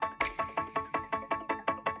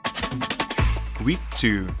Week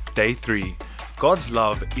 2, Day 3. God's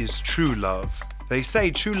love is true love. They say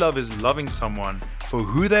true love is loving someone for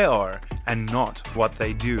who they are and not what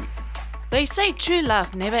they do. They say true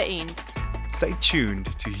love never ends. Stay tuned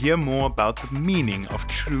to hear more about the meaning of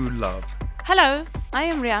true love. Hello, I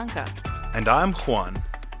am Rianka. And I'm Juan.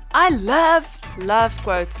 I love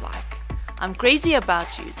quotes like, I'm crazy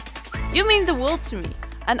about you. You mean the world to me,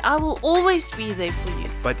 and I will always be there for you.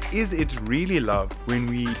 But is it really love when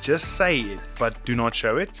we just say it but do not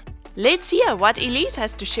show it? Let's hear what Elise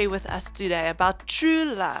has to share with us today about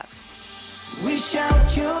true love. We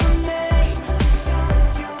shout your name,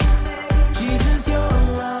 Jesus, your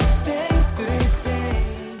love stays the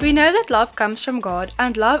same. We know that love comes from God,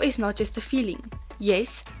 and love is not just a feeling.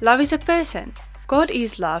 Yes, love is a person. God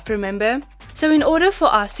is love, remember? So in order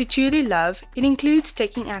for us to truly love, it includes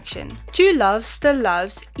taking action. True love still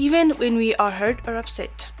loves even when we are hurt or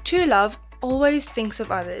upset. True love always thinks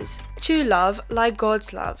of others. True love, like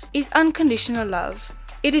God's love, is unconditional love.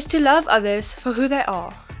 It is to love others for who they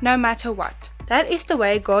are, no matter what. That is the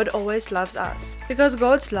way God always loves us, because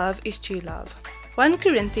God's love is true love. 1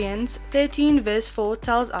 Corinthians 13 verse 4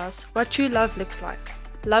 tells us what true love looks like.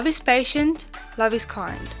 Love is patient, love is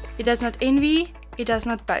kind. It does not envy, it does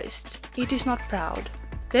not boast, it is not proud.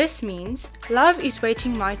 This means love is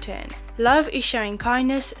waiting my turn. Love is showing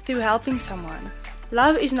kindness through helping someone.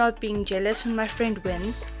 Love is not being jealous when my friend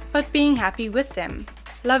wins, but being happy with them.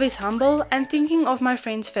 Love is humble and thinking of my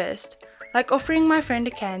friends first, like offering my friend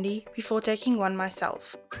a candy before taking one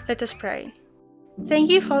myself. Let us pray. Thank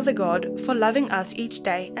you, Father God, for loving us each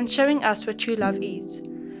day and showing us what true love is.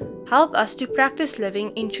 Help us to practice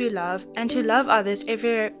living in true love and to love others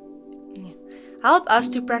everywhere. Help us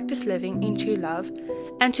to practice living in true love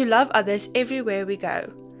and to love others everywhere we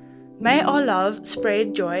go. May our love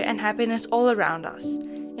spread joy and happiness all around us.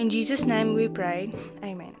 In Jesus' name we pray.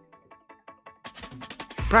 Amen.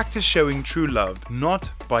 Practice showing true love, not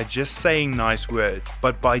by just saying nice words,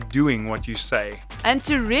 but by doing what you say, And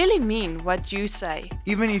to really mean what you say.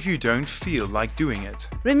 even if you don't feel like doing it.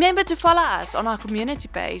 Remember to follow us on our community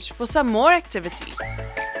page for some more activities.